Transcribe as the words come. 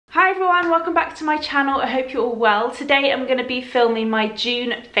everyone, welcome back to my channel. I hope you're all well. Today I'm going to be filming my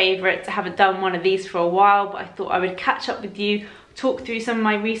June favourites. I haven't done one of these for a while, but I thought I would catch up with you, talk through some of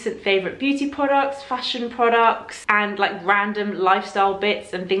my recent favourite beauty products, fashion products, and like random lifestyle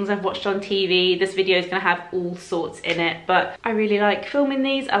bits and things I've watched on TV. This video is going to have all sorts in it, but I really like filming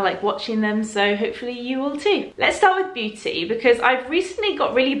these, I like watching them, so hopefully you will too. Let's start with beauty, because I've recently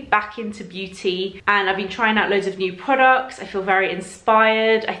got really back into beauty and I've been trying out loads of new products. I feel very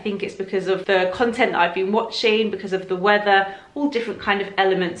inspired. I think it's because of the content that I've been watching, because of the weather, all different kind of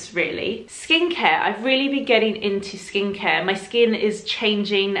elements really. Skincare, I've really been getting into skincare. My skin is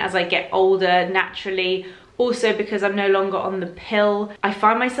changing as I get older naturally. Also because I'm no longer on the pill, I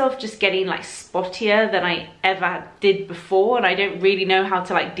find myself just getting like spottier than I ever did before, and I don't really know how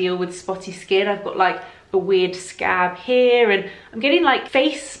to like deal with spotty skin. I've got like a weird scab here and I'm getting like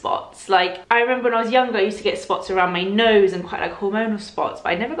face spots. Like I remember when I was younger I used to get spots around my nose and quite like hormonal spots, but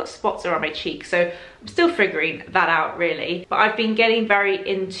I never got spots around my cheeks, so I'm still figuring that out really. But I've been getting very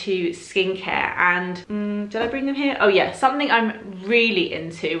into skincare and did I bring them here? Oh yeah, something I'm really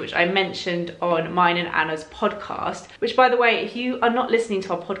into, which I mentioned on mine and Anna's podcast, which by the way, if you are not listening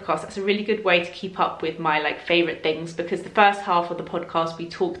to our podcast, that's a really good way to keep up with my like favorite things, because the first half of the podcast we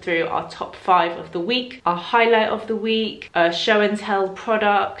talk through our top 5 of the week, our highlight of the week, a show and tell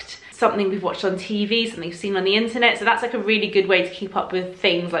product, something we've watched on TV, something we've seen on the internet. So that's like a really good way to keep up with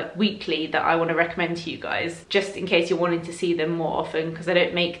things like weekly that I want to recommend to you guys, just in case you're wanting to see them more often, because I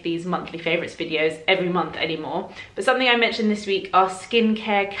don't make these monthly favorites videos every month anymore. But something I mentioned this week are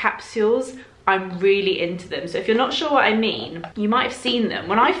skincare capsules. I'm really into them. So if you're not sure what I mean, you might have seen them.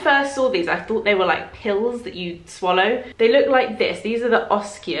 When I first saw these, I thought they were like pills that you swallow. They look like this. These are the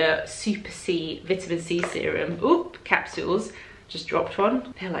Oskia Super C Vitamin C Serum. Oop, capsules. Just dropped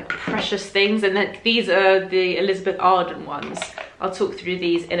one. They're like precious things. And then these are the Elizabeth Arden ones. I'll talk through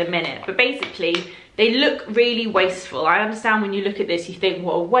these in a minute. But basically, they look really wasteful. I understand when you look at this, you think,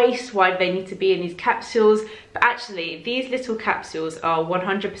 what a waste, why do they need to be in these capsules? But actually, these little capsules are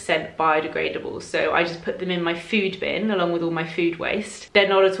 100% biodegradable. So I just put them in my food bin along with all my food waste. They're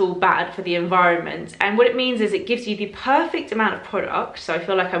not at all bad for the environment. And what it means is it gives you the perfect amount of product. So I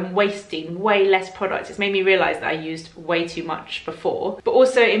feel like I'm wasting way less product. It's made me realize that I used way too much before. But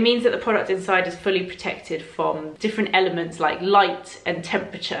also it means that the product inside is fully protected from different elements like light and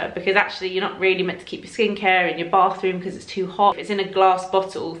temperature, because actually you're not really meant to keep your skincare in your bathroom because it's too hot. If it's in a glass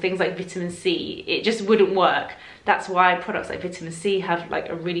bottle, things like vitamin C, it just wouldn't work. That's why products like vitamin C have like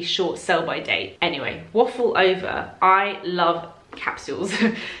a really short sell-by date. Anyway, waffle over. I love capsules.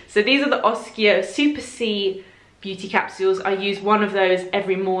 So these are the Oskia Super C beauty capsules. I use one of those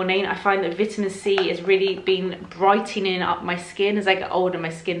every morning. I find that vitamin C has really been brightening up my skin. As I get older,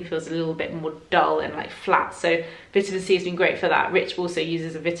 my skin feels a little bit more dull and like flat. So vitamin C has been great for that. Rich also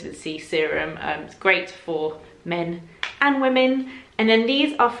uses a vitamin C serum. It's great for men and women. And then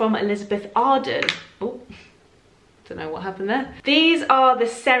these are from Elizabeth Arden. Oh, don't know what happened there. These are the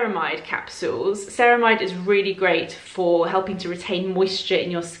ceramide capsules. Ceramide is really great for helping to retain moisture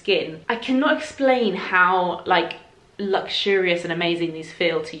in your skin. I cannot explain how like luxurious and amazing these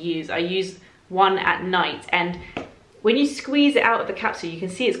feel to use. I use one at night, and when you squeeze it out of the capsule, you can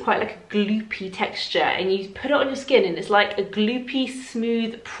see it's quite like a gloopy texture, and you put it on your skin and it's like a gloopy,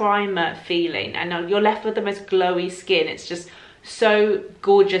 smooth primer feeling, and you're left with the most glowy skin. It's just so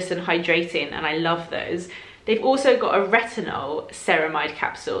gorgeous and hydrating, and I love those. They've also got a retinol ceramide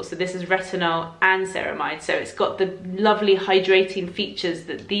capsule. So this is retinol and ceramide. So it's got the lovely hydrating features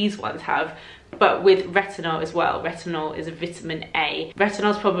that these ones have, but with retinol as well. Retinol is a vitamin A. Retinol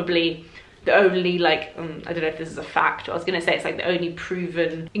is probably the only like, I don't know if this is a fact, but I was gonna say it's like the only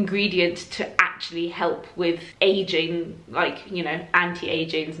proven ingredient to actually help with aging, like, you know,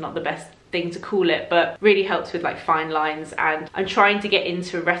 anti-aging is not the best thing to call it, but really helps with like fine lines. And I'm trying to get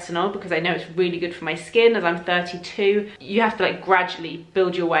into retinol because I know it's really good for my skin. As I'm 32, you have to like gradually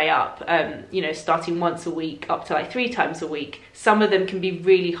build your way up, you know, starting once a week up to like 3 times a week. Some of them can be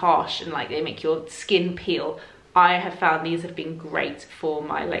really harsh and like they make your skin peel. I have found these have been great for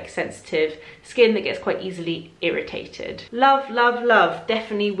my like sensitive skin that gets quite easily irritated. Love, love, love.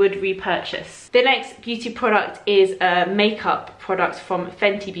 Definitely would repurchase. The next beauty product is a makeup product from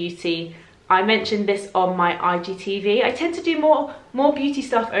Fenty Beauty. I mentioned this on my IGTV. I tend to do more beauty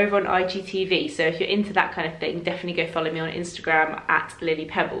stuff over on IGTV, so if you're into that kind of thing, definitely go follow me on Instagram at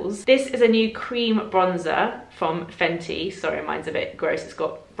Pebbles. This is a new cream bronzer from Fenty. Sorry, mine's a bit gross. It's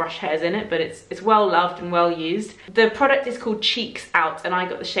got brush hairs in it, but it's well loved and well used. The product is called Cheeks Out, and I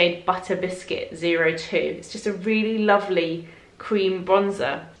got the shade Butter Biscuit 02. It's just a really lovely cream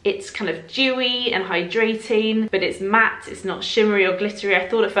bronzer. It's kind of dewy and hydrating, but it's matte, it's not shimmery or glittery. I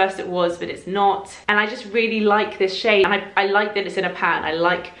thought at first it was, but it's not. And I just really like this shade, and I like that it's in a pan. I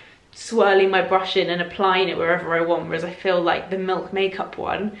like swirling my brush in and applying it wherever I want, whereas I feel like the Milk Makeup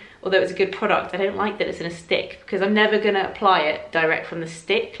one, although it's a good product, I don't like that it's in a stick, because I'm never going to apply it direct from the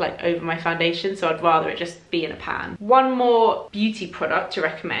stick, like over my foundation, so I'd rather it just be in a pan. One more beauty product to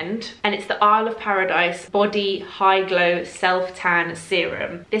recommend, and it's the Isle of Paradise Body High Glow Self Tan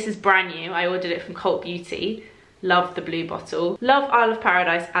Serum. This is brand new. I ordered it from Cult Beauty. Love the blue bottle. Love Isle of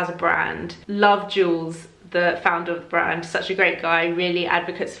Paradise as a brand. Love Jules, the founder of the brand. Such a great guy, really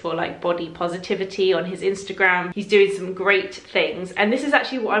advocates for like body positivity on his Instagram. He's doing some great things, and this is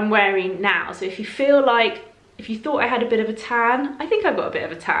actually what I'm wearing now. So if you feel like, if you thought I had a bit of a tan, I think I've got a bit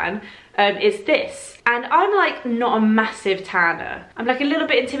of a tan, it's this. And I'm like not a massive tanner. I'm like a little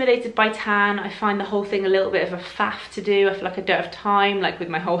bit intimidated by tan. I find the whole thing a little bit of a faff to do. I feel like I don't have time, like with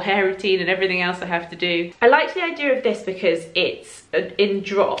my whole hair routine and everything else I have to do. I liked the idea of this because it's in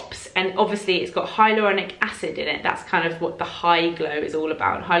drops, and obviously it's got hyaluronic acid in it. That's kind of what the High Glow is all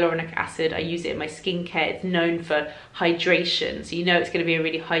about. Hyaluronic acid, I use it in my skincare. It's known for hydration, so you know it's going to be a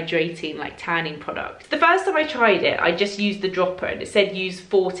really hydrating, like tanning product. The first time I tried it, I just used the dropper, and it said use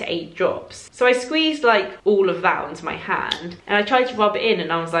 4 to 8 drops. So I squeezed like all of that onto my hand, and I tried to rub it in,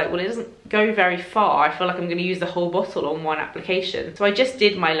 and I was like, well, it doesn't go very far. I feel like I'm going to use the whole bottle on one application. So I just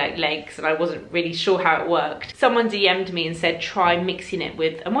did my like legs, and I wasn't really sure how it worked. Someone DM'd me and said try mixing it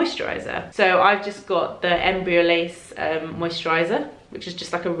with a moisturizer. So I've just got the Embryolace moisturizer, which is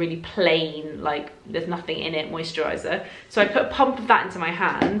just like a really plain, like there's nothing in it moisturizer. So I put a pump of that into my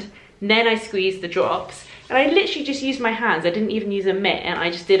hand, and then I squeezed the drops, and I literally just used my hands. I didn't even use a mitt, and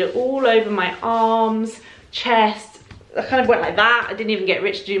I just did it all over my arms, chest. I kind of went like that. I didn't even get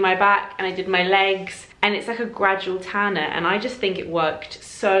Rich to do my back, and I did my legs, and it's like a gradual tanner, and I just think it worked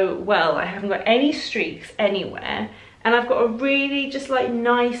so well. I haven't got any streaks anywhere, and I've got a really just like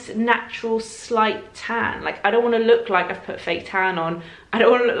nice natural slight tan. Like I don't want to look like I've put fake tan on. I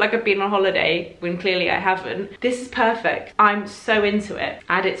don't want to look like I've been on holiday when clearly I haven't. This is perfect. I'm so into it.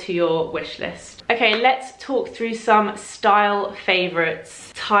 Add it to your wish list. Okay, let's talk through some style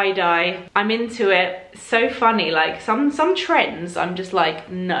favorites. Tie-dye, I'm into it. So funny, like some trends I'm just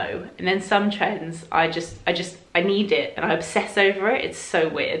like no, and then some trends I need it and I obsess over it. It's so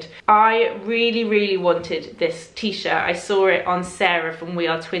weird. I really wanted this t-shirt. I saw it on Sarah from We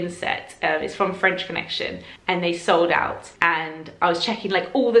Are Twinset. It's from French Connection, and they sold out, and I was checking like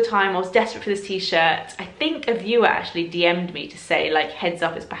all the time. I was desperate for this t-shirt. I think a viewer actually DM'd me to say like heads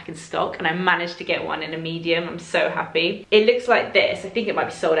up, it's back in stock, and I managed to get one in a medium. I'm so happy. It looks like this. I think it might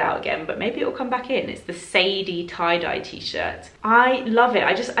be sold out again, but maybe it'll come back in. It's the Sadie tie-dye t-shirt. I love it.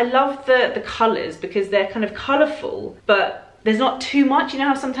 I love the colours because they're kind of colourful, but there's not too much. You know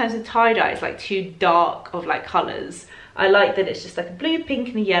how sometimes the tie-dye is like too dark of like colours. I like that it's just like a blue, pink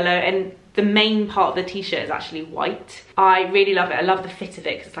and a yellow, and the main part of the t-shirt is actually white. I really love it. I love the fit of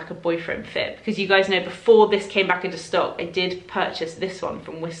it because it's like a boyfriend fit. Because you guys know before this came back into stock, I did purchase this one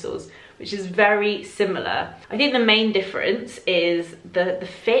from Whistles, which is very similar. I think the main difference is the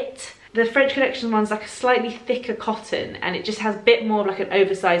fit. The French Connection one's like a slightly thicker cotton, and it just has a bit more of like an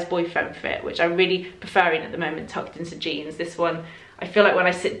oversized boyfriend fit, which I'm really preferring at the moment, tucked into jeans. This one, I feel like when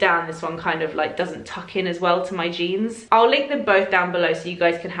I sit down, this one kind of like doesn't tuck in as well to my jeans. I'll link them both down below so you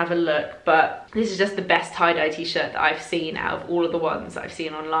guys can have a look, but this is just the best tie-dye t-shirt that I've seen out of all of the ones that I've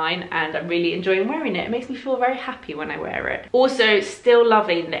seen online, and I'm really enjoying wearing it. It makes me feel very happy when I wear it. Also, still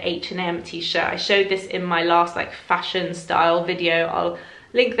loving the H&M t-shirt. I showed this in my last like fashion style video. I'll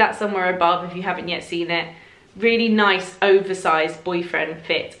link that somewhere above if you haven't yet seen it. Really nice oversized boyfriend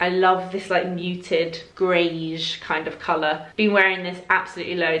fit. I love this like muted greyish kind of colour. Been wearing this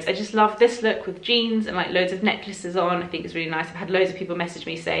absolutely loads. I just love this look with jeans and like loads of necklaces on. I think it's really nice. I've had loads of people message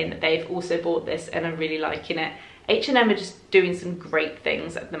me saying that they've also bought this and I'm really liking it. H&M are just doing some great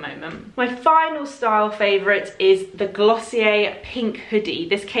things at the moment. My final style favourite is the Glossier pink hoodie.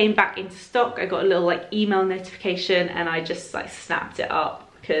 This came back into stock. I got a little like email notification and I just like snapped it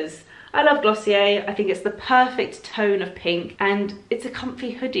up because I love Glossier. I think it's the perfect tone of pink, and it's a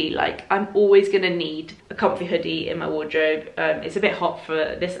comfy hoodie. Like I'm always gonna need a comfy hoodie in my wardrobe. It's a bit hot for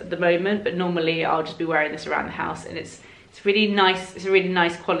this at the moment, but normally I'll just be wearing this around the house, and it's really nice. It's a really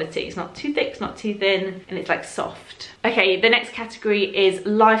nice quality. It's not too thick, it's not too thin, and it's like soft. Okay, the next category is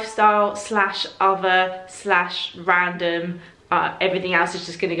lifestyle slash other slash random. Everything else is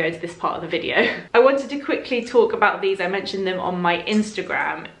just going to go into this part of the video. I wanted to quickly talk about these. I mentioned them on my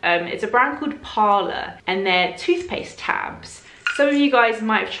Instagram. It's a brand called Parlour, and they're toothpaste tabs. Some of you guys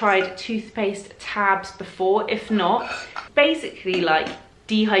might have tried toothpaste tabs before. If not, basically like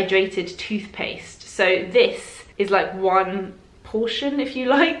dehydrated toothpaste. So this is like one portion, if you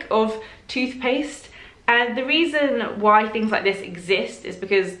like, of toothpaste. And the reason why things like this exist is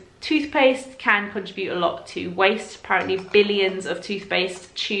because toothpaste can contribute a lot to waste. Apparently billions of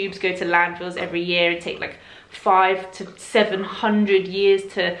toothpaste tubes go to landfills every year and take like 500 to 700 years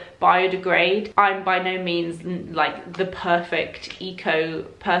to biodegrade. I'm by no means like the perfect eco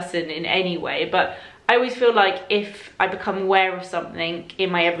person in any way, but I always feel like if I become aware of something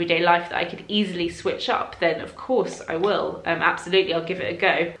in my everyday life that I could easily switch up, then of course I will. Absolutely, I'll give it a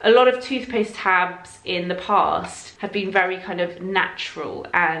go. A lot of toothpaste tabs in the past have been very kind of natural,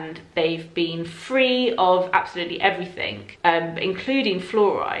 and they've been free of absolutely everything, including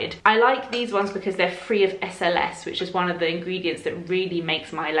fluoride. I like these ones because they're free of SLS, which is one of the ingredients that really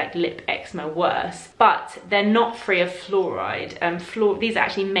makes my like lip eczema worse, but they're not free of fluoride. These are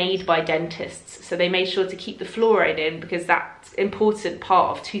actually made by dentists, so they made sure to keep the fluoride in because that's an important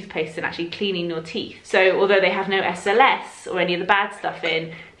part of toothpaste and actually cleaning your teeth. So although they have no SLS or any of the bad stuff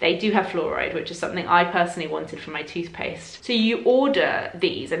in, they do have fluoride, which is something I personally wanted for my toothpaste. So you order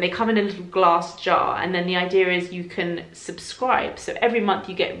these and they come in a little glass jar, and then the idea is you can subscribe. So every month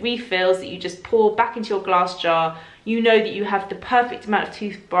you get refills that you just pour back into your glass jar. You know that you have the perfect amount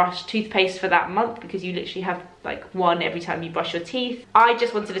of toothpaste for that month because you literally have like one every time you brush your teeth. I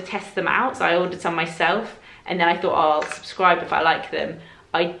just wanted to test them out, so I ordered some myself, and then I thought, oh, I'll subscribe if I like them.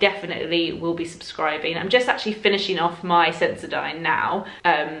 I definitely will be subscribing. I'm just actually finishing off my Sensodyne now.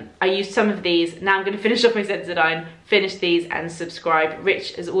 I used some of these. Now I'm going to finish off my Sensodyne, finish these and subscribe.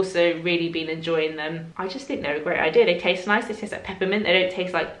 Rich has also really been enjoying them. I just think they're a great idea. They taste nice. They taste like peppermint. They don't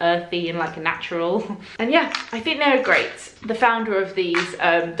taste like earthy and like a natural. And yeah, I think they're great. The founder of these,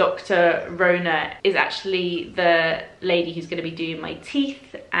 Dr. Rona, is actually the lady who's going to be doing my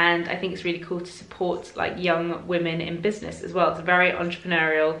teeth, and I think it's really cool to support like young women in business as well. It's very entrepreneurial.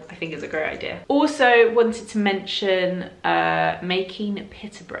 I think it's a great idea. Also wanted to mention making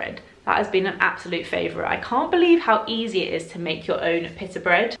pita bread. That has been an absolute favourite. I can't believe how easy it is to make your own pita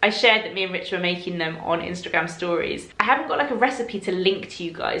bread. I shared that me and Rich were making them on Instagram stories. I haven't got like a recipe to link to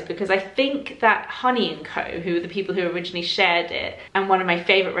you guys because I think that Honey & Co, who are the people who originally shared it, and one of my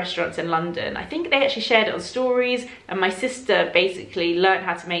favourite restaurants in London, I think they actually shared it on stories, and my sister basically learned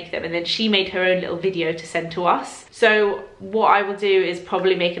how to make them, and then she made her own little video to send to us. So what I will do is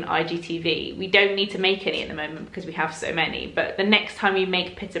probably make an IGTV. We don't need to make any at the moment because we have so many, but the next time we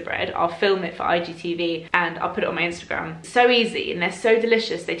make pita bread, I'll film it for IGTV and I'll put it on my Instagram. So easy, and they're so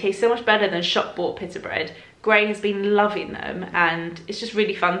delicious. They taste so much better than shop-bought pita bread. Gray has been loving them, and it's just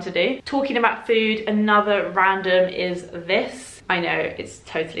really fun to do. Talking about food, another random is this. I know it's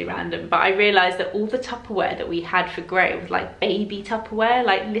totally random, but I realized that all the Tupperware that we had for Gray was like baby Tupperware,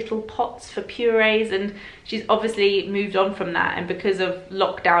 like little pots for purees, and she's obviously moved on from that, and because of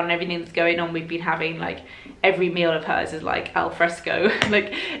lockdown and everything that's going on, we've been having like every meal of hers is like al fresco.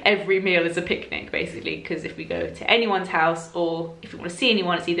 Like every meal is a picnic basically, because if we go to anyone's house or if we want to see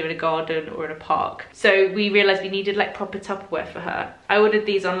anyone, it's either in a garden or in a park. So we realized we needed like proper Tupperware for her. I ordered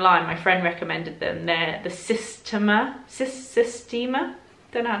these online, my friend recommended them. They're the Systema,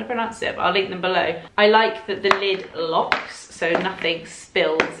 don't know how to pronounce it, but I'll link them below. I like that the lid locks so nothing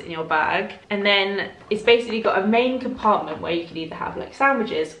spills in your bag, and then it's basically got a main compartment where you can either have like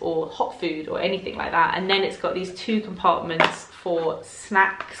sandwiches or hot food or anything like that, and then it's got these two compartments for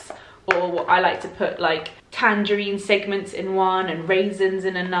snacks, or what I like to put like tangerine segments in one and raisins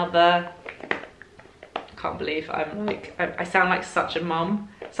in another. Can't believe I'm like, I sound like such a mum.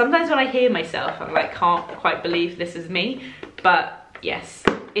 Sometimes when I hear myself, I'm like, can't quite believe this is me, but yes,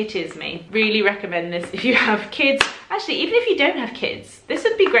 it is me. Really recommend this if you have kids. Actually, even if you don't have kids, this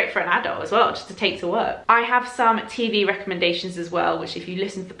would be great for an adult as well, just to take to work. I have some TV recommendations as well, which if you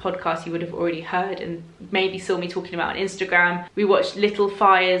listen to the podcast, you would have already heard and maybe saw me talking about on Instagram. We watched Little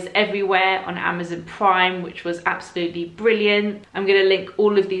Fires Everywhere on Amazon Prime, which was absolutely brilliant. I'm gonna link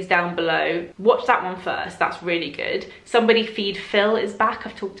all of these down below. Watch that one first, that's really good. Somebody Feed Phil is back.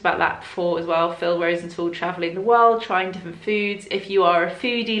 I've talked about that before as well. Phil Rosenthal traveling the world, trying different foods. If you are a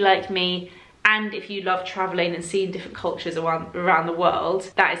foodie like me, and if you love traveling and seeing different cultures around the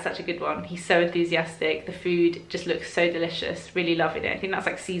world, that is such a good one. He's so enthusiastic. The food just looks so delicious. Really loving it. I think that's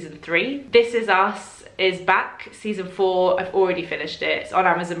like season 3. This Is Us is back, season 4. I've already finished it. It's on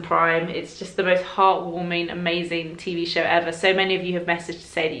Amazon Prime. It's just the most heartwarming, amazing TV show ever. So many of you have messaged to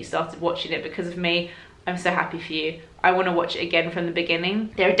say that you started watching it because of me. I'm so happy for you. I want to watch it again from the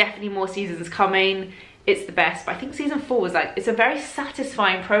beginning. There are definitely more seasons coming. it's the best. But I think season 4 was like, it's a very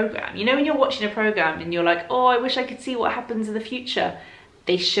satisfying program. You know when you're watching a program and you're like, oh, I wish I could see what happens in the future.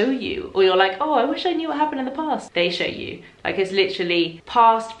 They show you. Or you're like, oh, I wish I knew what happened in the past. They show you. Like, it's literally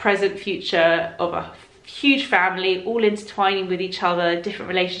past, present, future of a huge family, all intertwining with each other, different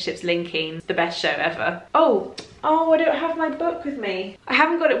relationships linking. It's the best show ever. Oh, I don't have my book with me. I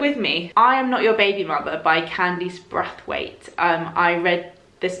haven't got it with me. I Am Not Your Baby Mother by Candice Brathwaite. I read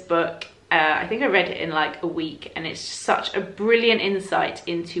this book, I think I read it in like a week, and it's such a brilliant insight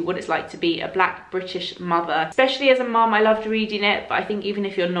into what it's like to be a Black British mother. Especially as a mum, I loved reading it, but I think even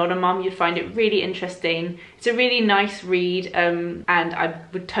if you're not a mum, you'd find it really interesting. It's a really nice read, and I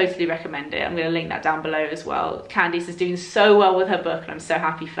would totally recommend it. I'm going to link that down below as well. Candice is doing so well with her book, and I'm so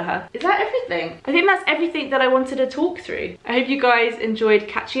happy for her. Is that everything? I think that's everything that I wanted to talk through. I hope you guys enjoyed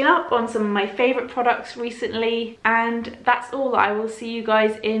catching up on some of my favourite products recently, and that's all. I will see you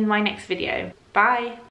guys in my next video. Bye!